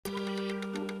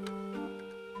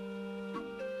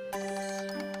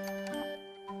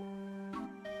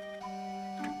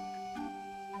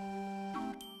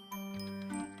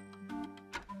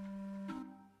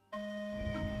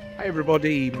Hi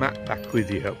everybody, Matt back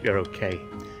with you, hope you're okay.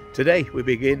 Today we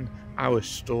begin our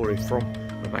story from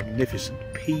the magnificent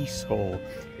Peace Hall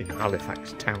in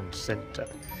Halifax town centre.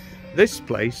 This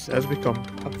place has become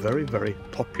a very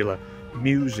popular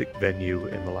music venue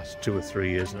in the last 2 or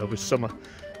 3 years, and over summer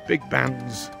big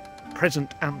bands,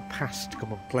 present and past,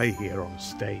 come and play here on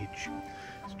stage.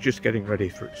 It's just getting ready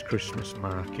for its Christmas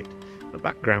market. In the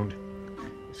background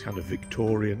is kind of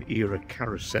Victorian era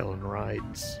carousel and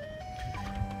rides.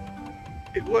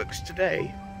 It works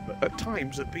today, but at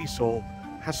times the Peace Hall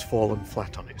has fallen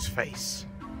flat on its face.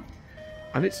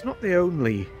 And it's not the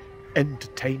only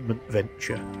entertainment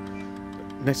venture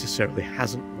that necessarily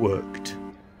hasn't worked.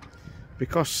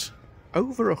 Because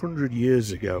over 100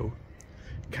 years ago,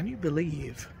 can you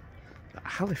believe that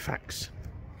Halifax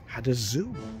had a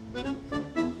zoo?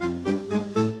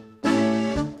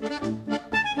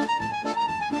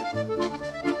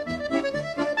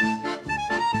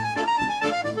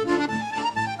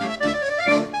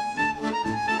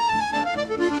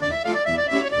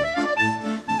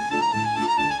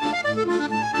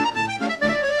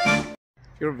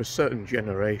 If you're of a certain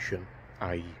generation,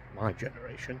 i.e. my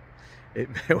generation, it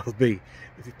may well be,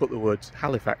 if you put the words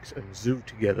Halifax and zoo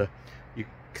together, you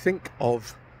think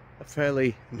of a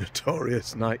fairly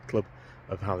notorious nightclub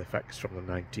of Halifax from the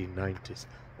 1990s.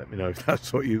 Let me know if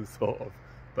that's what you thought of.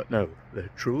 But no, there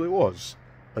truly was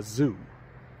a zoo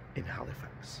in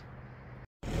Halifax.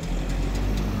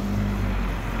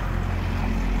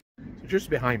 So just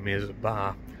behind me is a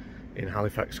bar in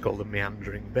Halifax called the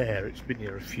Meandering Bear. It's been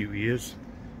here a few years,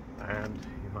 and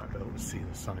you might be able to see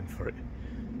the sign for it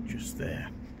just there.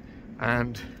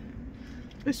 And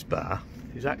this bar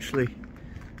is actually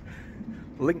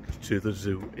linked to the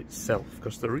zoo itself,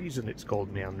 because the reason it's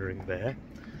called Meandering Bear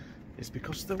is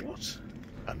because there was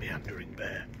a meandering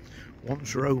bear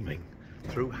once roaming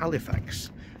through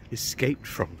Halifax, escaped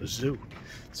from the zoo.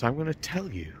 So I'm going to tell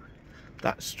you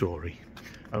that story,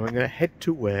 and I'm going to head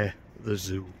to where the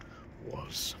zoo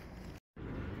was.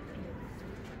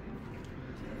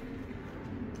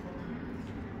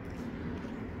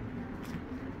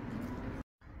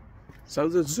 So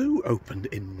the zoo opened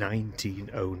in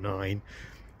 1909,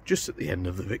 just at the end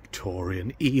of the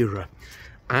Victorian era,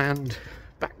 and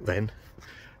back then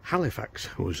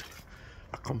Halifax was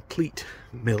a complete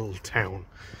mill town.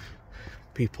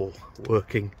 People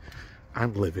working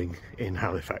and living in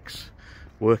Halifax,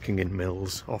 working in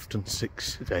mills, often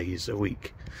 6 days a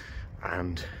week,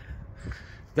 and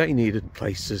they needed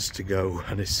places to go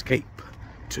and escape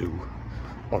to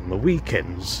on the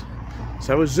weekends.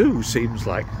 So a zoo seems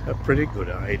like a pretty good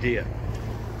idea.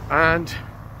 And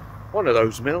one of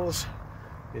those mills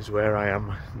is where I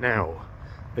am now.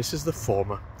 This is the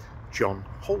former John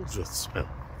Holdsworth's mill.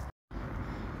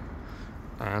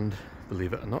 And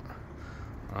believe it or not,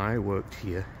 I worked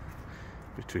here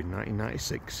between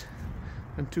 1996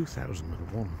 and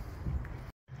 2001.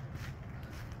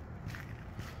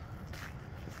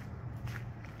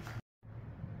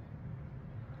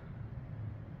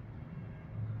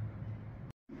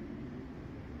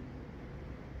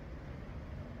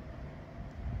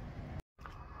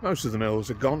 Most of the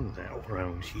mills are gone now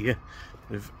around here.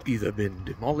 They've either been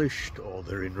demolished, or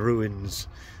they're in ruins,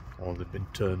 or they've been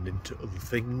turned into other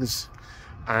things.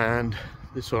 And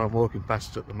this one I'm walking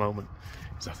past at the moment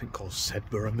is, I think, called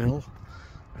Sedbergh Mill,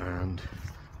 and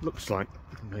looks like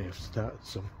they may have started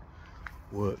some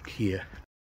work here.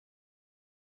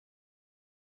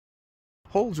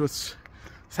 Holdsworth's,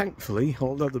 thankfully,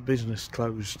 although the business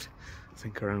closed I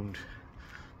think around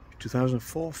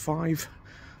 2004-05,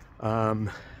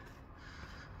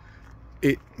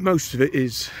 most of it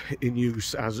is in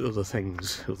use as other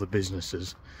things, other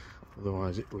businesses.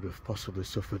 Otherwise it would have possibly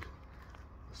suffered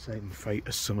the same fate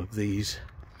as some of these.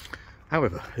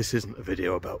 However, this isn't a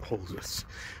video about Holdsworth's,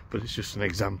 but it's just an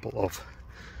example of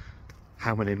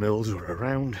how many mills were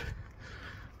around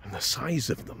and the size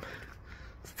of them.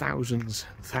 Thousands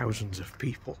and thousands of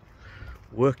people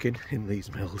working in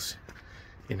these mills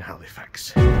in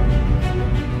Halifax.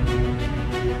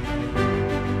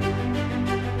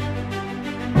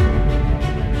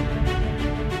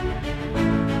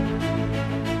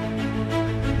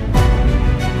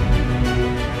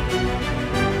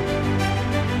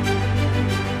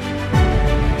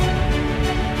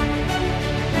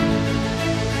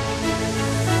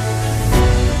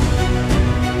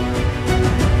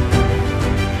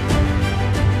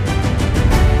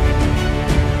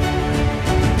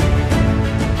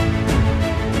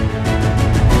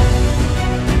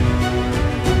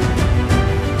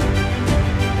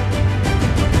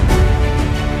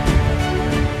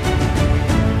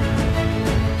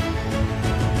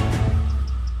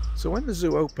 when the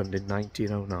zoo opened in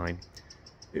 1909,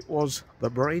 it was the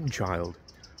brainchild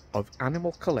of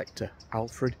animal collector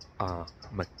Alfred R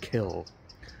McKill,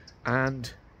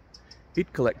 and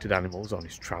he'd collected animals on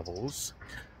his travels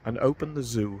and opened the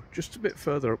zoo just a bit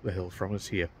further up the hill from us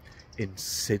here in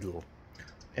Siddal,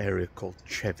 area called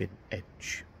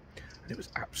Chevinedge. And it was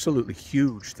absolutely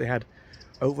huge. They had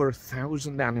over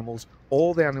 1,000 animals,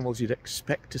 all the animals you'd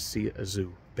expect to see at a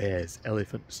zoo: bears,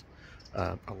 elephants,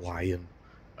 a lion,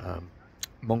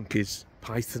 monkeys,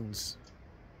 pythons,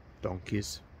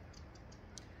 donkeys.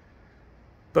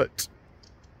 But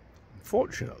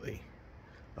unfortunately,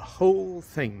 the whole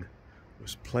thing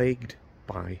was plagued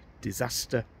by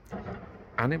disaster,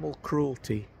 animal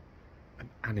cruelty, and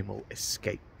animal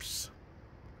escapes.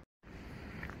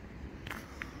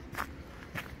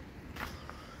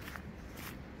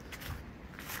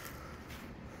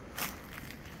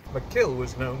 McKill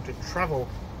was known to travel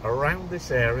around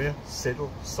this area, Siddal,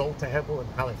 Salterhebble and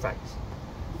Halifax,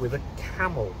 with a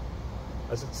camel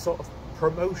as a sort of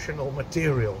promotional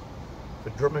material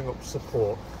for drumming up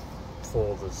support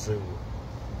for the zoo.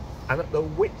 And at the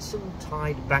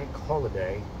Whitsuntide Bank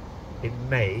holiday in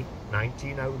May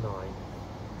 1909,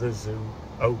 the zoo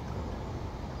opened.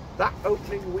 That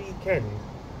opening weekend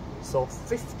saw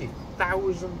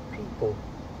 50,000 people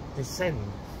descend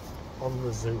on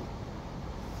the zoo.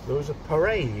 There was a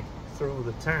parade through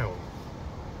the town,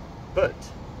 but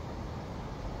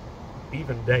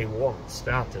even day one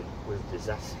started with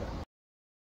disaster.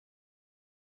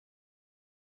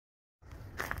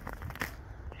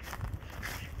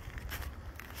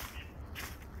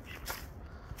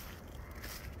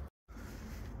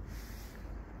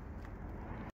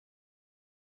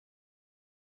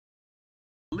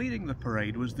 Leading the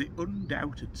parade was the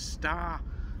undoubted star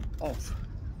of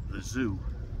the zoo,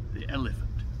 the elephant,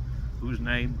 whose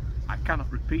name I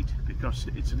cannot repeat because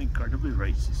it's an incredibly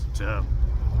racist term.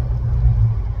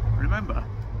 Remember,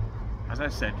 as I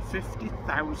said,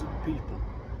 50,000 people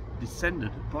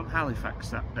descended upon Halifax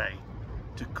that day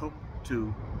to come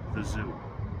to the zoo,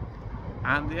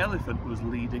 and the elephant was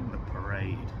leading the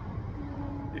parade.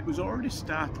 It was already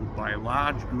startled by a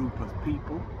large group of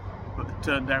people that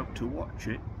turned out to watch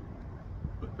it,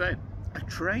 but then a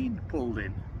train pulled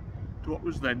in to what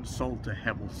was then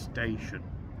Salterhebble station,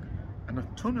 and a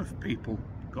ton of people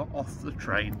got off the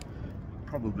train,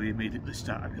 probably immediately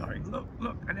started going, "Look,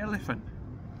 look, an elephant!"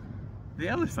 The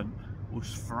elephant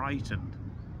was frightened,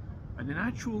 and in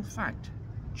actual fact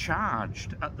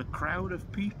charged at the crowd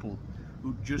of people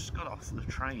who'd just got off the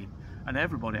train, and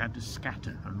everybody had to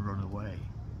scatter and run away.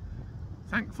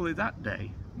 Thankfully that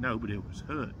day nobody was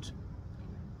hurt,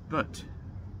 but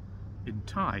in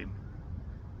time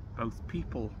both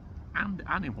people and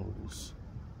animals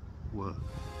were.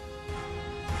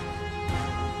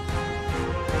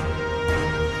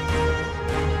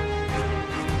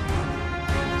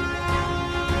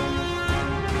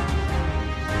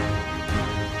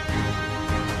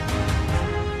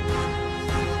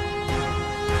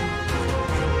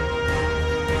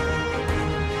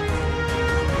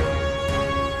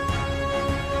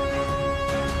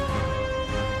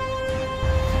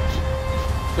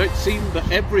 So it seemed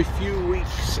that every few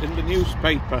weeks in the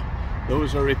newspaper there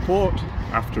was a report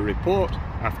after report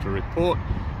after report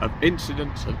of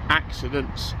incidents and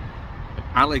accidents and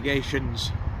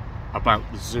allegations about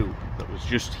the zoo that was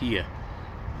just here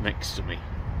next to me.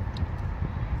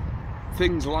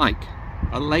 Things like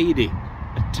a lady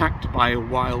attacked by a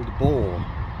wild boar.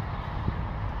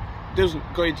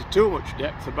 Doesn't go into too much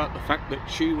depth about the fact that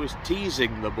she was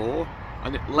teasing the boar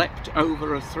and it leapt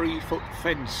over a 3-foot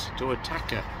fence to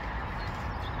attack her.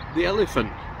 The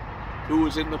elephant, who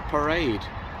was in the parade,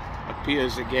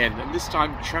 appears again, and this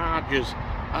time charges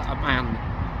at a man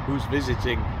who's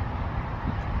visiting,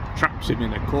 traps him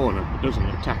in a corner but doesn't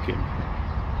attack him.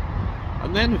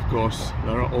 And then of course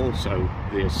there are also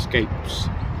the escapes.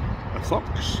 A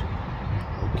fox,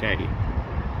 okay,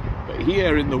 but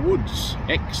here in the woods,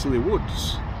 Exley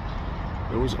Woods,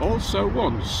 there was also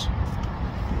once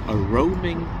a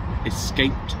roaming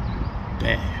escaped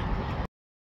bear.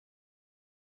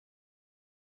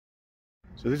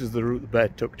 So this is the route the bear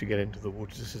took to get into the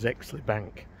woods. This is Exley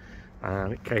Bank,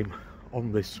 and it came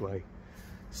on this way.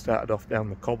 Started off down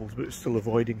the cobbles, but it's still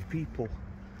avoiding people.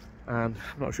 And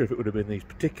I'm not sure if it would have been these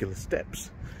particular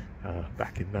steps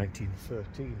back in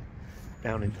 1913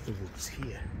 down into the woods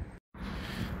here.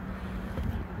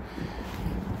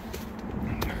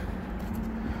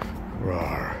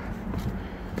 Roar,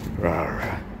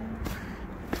 roar,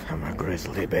 I'm a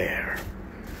grizzly bear.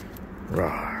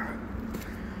 Roar,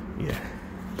 yeah,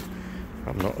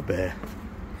 I'm not a bear.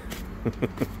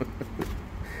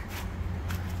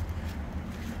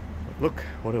 look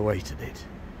what awaited it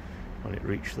when it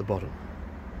reached the bottom.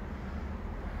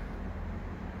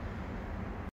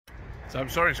 So I'm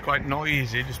sorry it's quite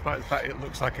noisy, despite the fact it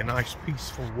looks like a nice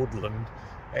peaceful woodland.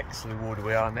 Exley Wood,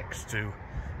 we are next to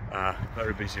a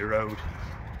very busy road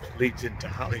that leads into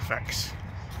Halifax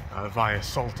via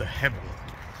Salterhebble,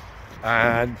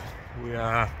 and we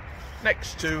are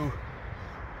next to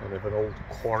kind of an old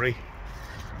quarry,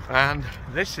 and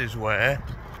this is where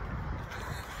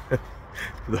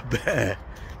the bear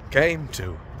came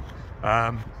to.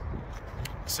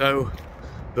 So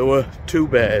there were two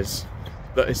bears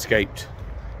that escaped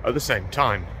at the same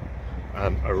time,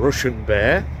 a Russian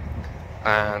bear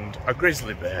and a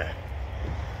grizzly bear,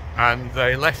 and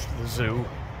they left the zoo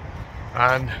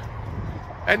and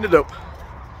ended up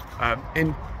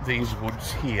in these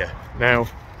woods here. Now,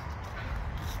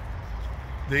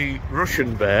 the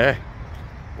Russian bear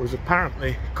was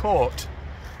apparently caught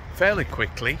fairly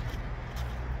quickly,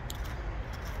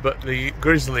 but the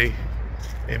grizzly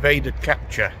evaded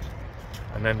capture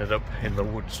and ended up in the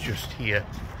woods just here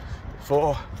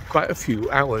for quite a few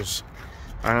hours.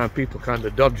 People kind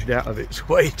of dodged out of its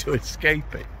way to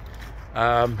escape it.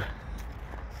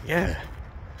 Yeah,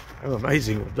 how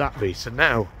amazing would that be? So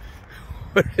now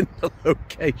we're in the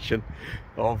location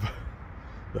of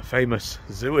the famous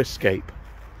zoo escape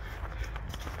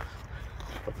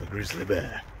of the grizzly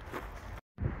bear.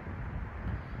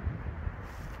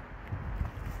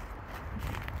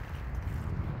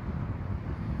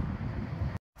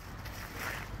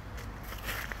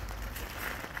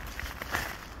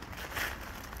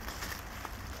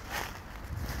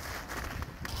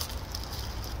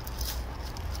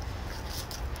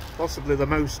 Possibly the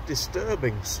most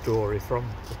disturbing story from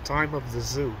the time of the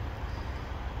zoo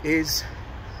is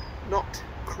not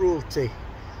cruelty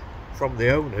from the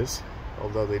owners,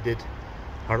 although they did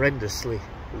horrendously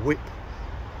whip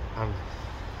and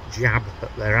jab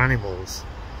at their animals,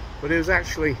 but it was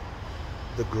actually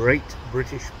the great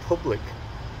British public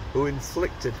who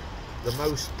inflicted the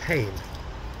most pain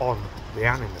on the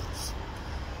animals.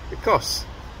 Because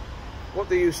what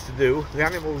they used to do, the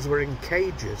animals were in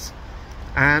cages,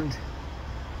 and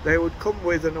they would come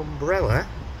with an umbrella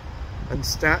and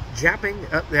start jabbing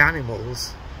at the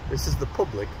animals. This is the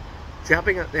public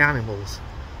jabbing at the animals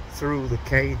through the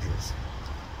cages,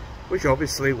 which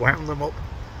obviously wound them up,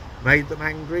 made them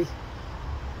angry.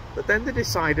 But then they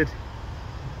decided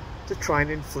to try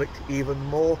and inflict even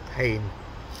more pain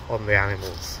on the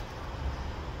animals,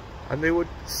 and they would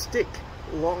stick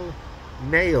long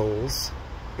nails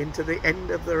into the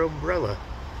end of their umbrella,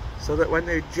 so that when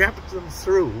they jabbed them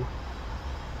through,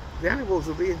 the animals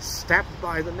were being stabbed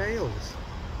by the nails.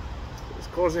 It was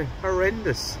causing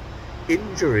horrendous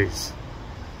injuries.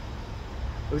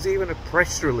 There was even a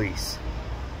press release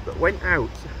that went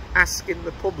out asking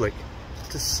the public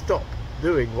to stop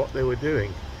doing what they were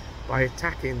doing by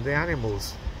attacking the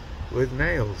animals with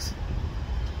nails.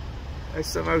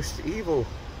 It's the most evil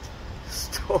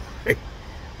story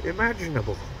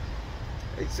imaginable.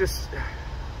 It's just,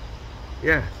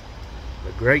 yeah,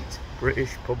 the great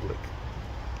British public.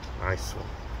 Nice one.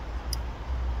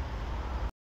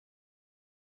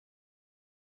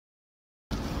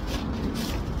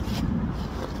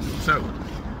 So,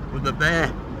 with the bear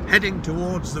heading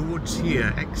towards the woods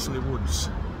here, Exley Woods,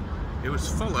 it was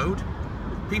followed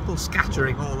with people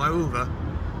scattering all over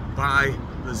by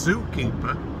the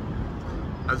zookeeper,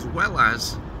 as well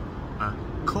as a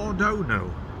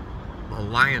cordono, a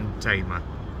lion tamer,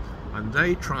 and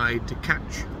they tried to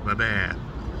catch the bear.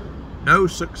 No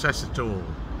success at all.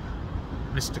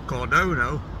 Mr.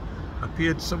 Cordono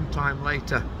appeared sometime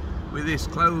later with his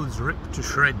clothes ripped to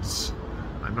shreds.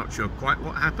 I'm not sure quite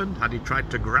what happened. Had he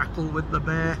tried to grapple with the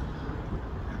bear?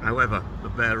 However, the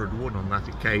bear had won on that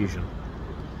occasion.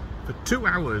 For 2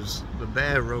 hours the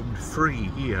bear roamed free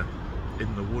here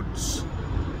in the woods,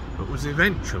 but was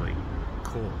eventually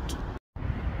caught.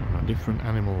 Different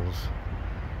animals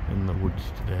in the woods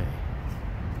today.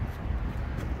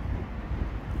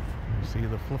 You see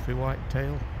the fluffy white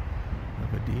tail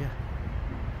of a deer.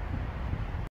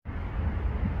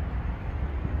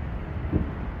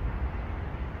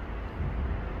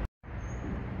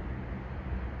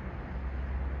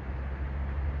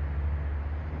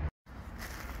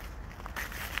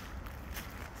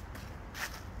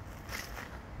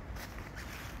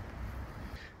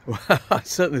 Well, I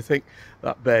certainly think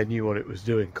that bear knew what it was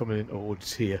doing coming into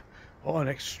woods here. Oh, an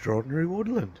extraordinary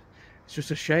woodland. It's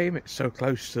just a shame it's so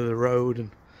close to the road,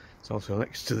 and it's also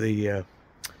next to the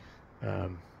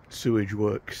sewage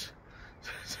works.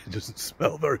 It doesn't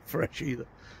smell very fresh either.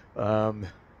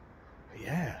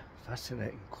 Yeah,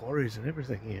 fascinating quarries and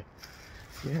everything here.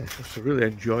 Yeah, just really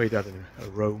enjoyed having a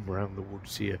roam around the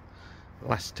woods here. The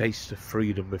last taste of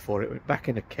freedom before it went back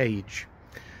in a cage.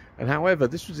 And however,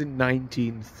 this was in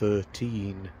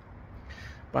 1913.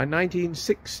 By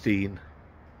 1916,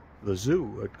 the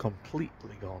zoo had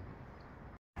completely gone.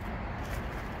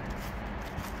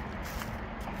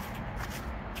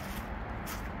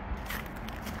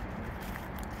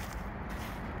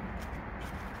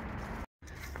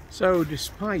 So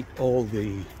despite all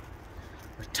the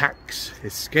attacks,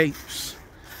 escapes,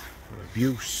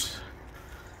 abuse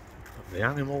of the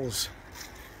animals,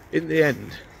 in the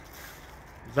end,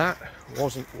 that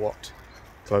wasn't what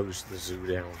closed the zoo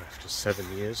down after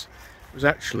 7 years. It was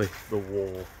actually the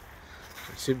war.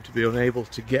 They seemed to be unable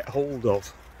to get hold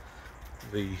of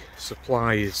the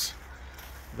supplies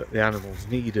that the animals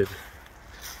needed,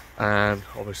 and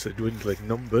obviously dwindling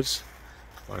numbers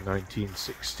by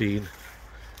 1916.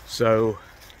 So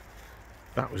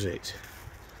that was it.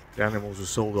 The animals were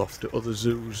sold off to other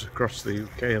zoos across the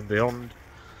UK and beyond,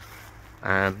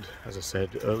 and as I said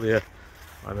earlier,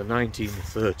 by the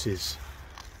 1930s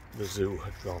the zoo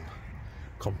had gone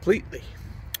completely.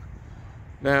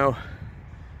 Now,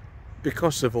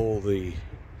 because of all the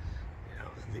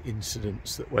the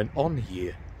incidents that went on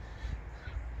here,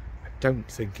 I don't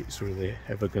think it's really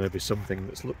ever going to be something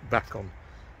that's looked back on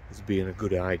as being a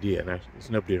good idea. Now, there's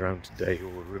nobody around today who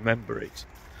will remember it,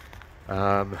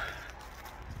 but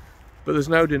there's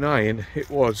no denying it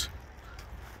was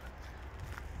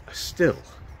a still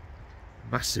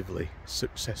massively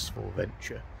successful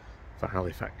venture for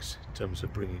Halifax in terms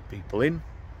of bringing people in.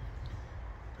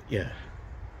 But yeah,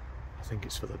 I think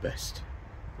it's for the best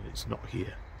that it's not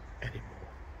here anymore.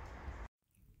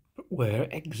 But where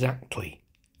exactly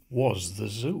was the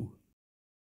zoo?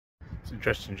 It's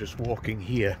interesting just walking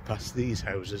here past these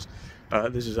houses.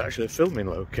 This is actually a filming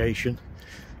location.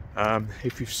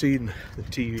 If you've seen the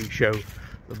TV show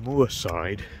The Moor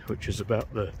Side, which is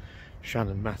about the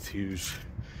Shannon Matthews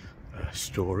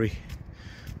story,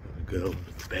 the girl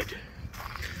under the bed,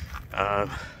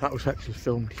 that was actually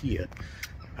filmed here,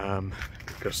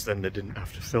 because then they didn't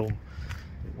have to film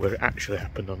where it actually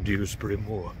happened on Dewsbury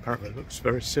Moor. Apparently it looks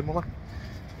very similar.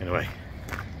 Anyway,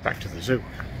 back to the zoo.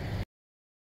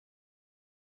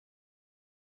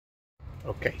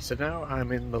 Okay, so now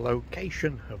I'm in the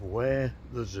location of where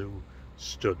the zoo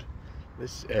stood.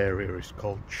 This area is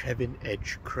called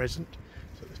Chevinedge Crescent.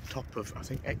 It's at the top of, I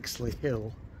think, Exley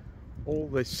Hill. All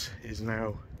this is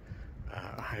now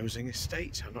a housing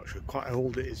estate. I'm not sure quite how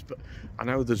old it is, but I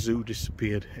know the zoo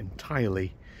disappeared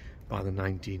entirely by the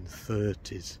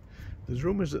 1930s. There's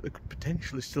rumours that there could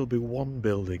potentially still be one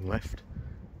building left,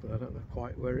 but I don't know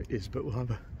quite where it is. But we'll have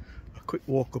a quick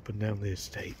walk up and down the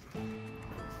estate.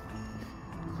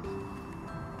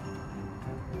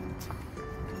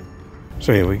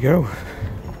 So here we go,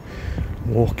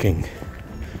 walking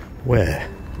where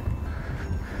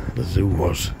the zoo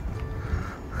was.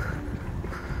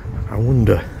 I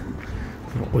wonder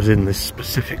what was in this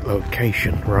specific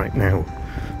location right now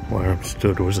where I'm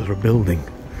stood. Was there a building?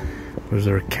 Was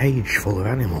there a cage full of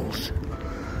animals?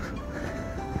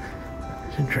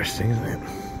 It's interesting, isn't it?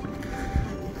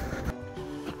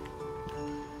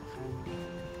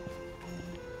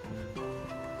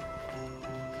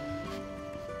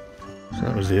 So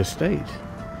that was the estate,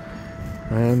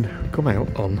 and we come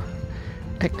out on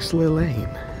Exley Lane.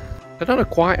 I don't know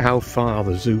quite how far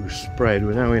the zoo spread.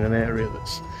 We're now in an area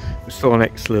we're still on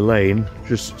Exley Lane.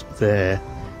 Just there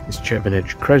is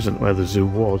Chevinedge Crescent where the zoo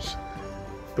was,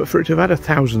 but for it to have had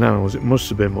 1,000 animals it must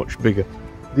have been much bigger.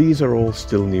 These are all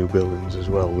still new buildings as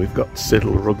well. We've got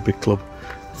Siddal Rugby Club,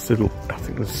 Siddal, I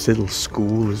think the Siddal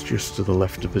School is just to the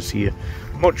left of us here.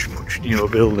 Much newer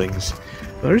buildings.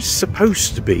 There is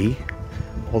supposed to be,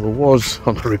 or there was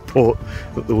on a report,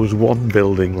 that there was one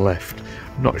building left.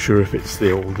 I'm not sure if it's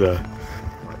the old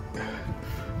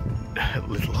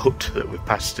little hut that we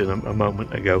passed in a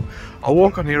moment ago. I'll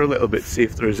walk on here a little bit, see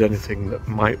if there is anything that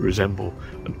might resemble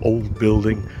an old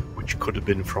building which could have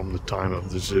been from the time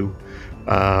of the zoo.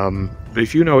 But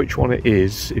if you know which one it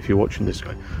is, if you're watching this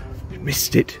guy, you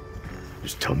missed it,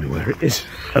 just tell me where it is.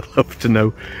 I'd love to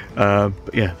know.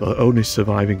 But yeah, the only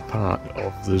surviving part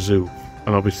of the zoo,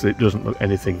 and obviously it doesn't look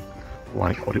anything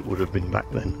like what it would have been back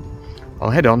then. I'll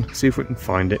head on, see if we can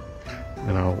find it,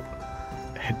 and I'll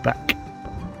head back.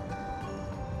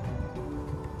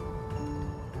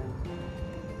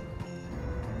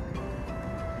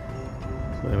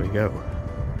 So there we go.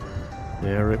 The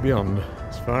area beyond,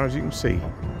 as far as you can see.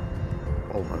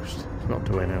 Almost. It's not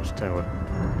to Henhouse Tower.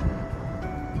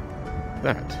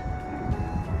 That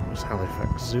was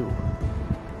Halifax Zoo.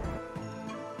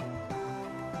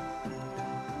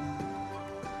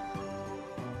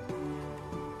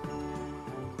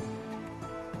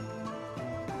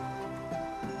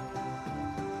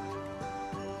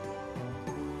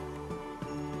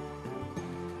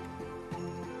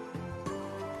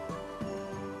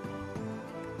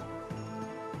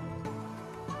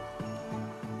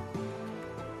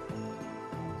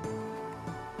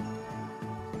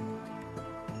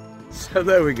 So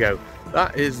there we go.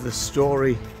 That is the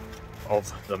story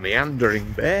of the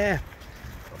Meandering Bear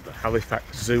of the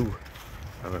Halifax Zoo,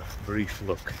 and a brief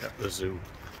look at the zoo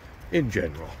in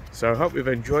general. So I hope you've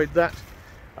enjoyed that.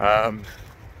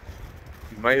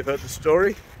 You may have heard the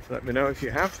story. Let me know if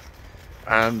you have.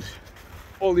 And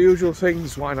all the usual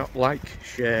things. Why not like,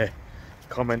 share,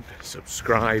 comment,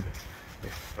 subscribe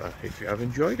if you have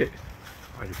enjoyed it.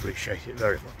 I'd appreciate it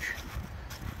very much.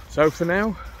 So for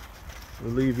now,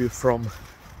 we'll leave you from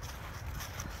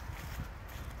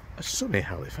a sunny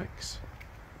Halifax.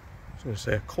 I was going to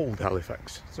say a cold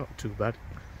Halifax. It's not too bad.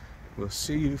 We'll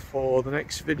see you for the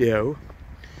next video,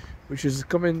 which is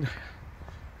coming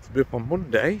to be up on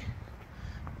Monday.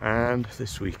 And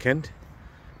this weekend,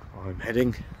 I'm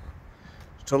heading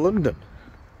to London.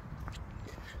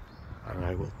 And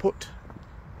I will put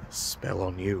a spell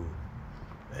on you.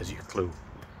 There's your clue.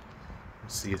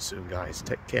 See you soon, guys.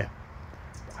 Take care.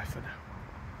 Bye for now.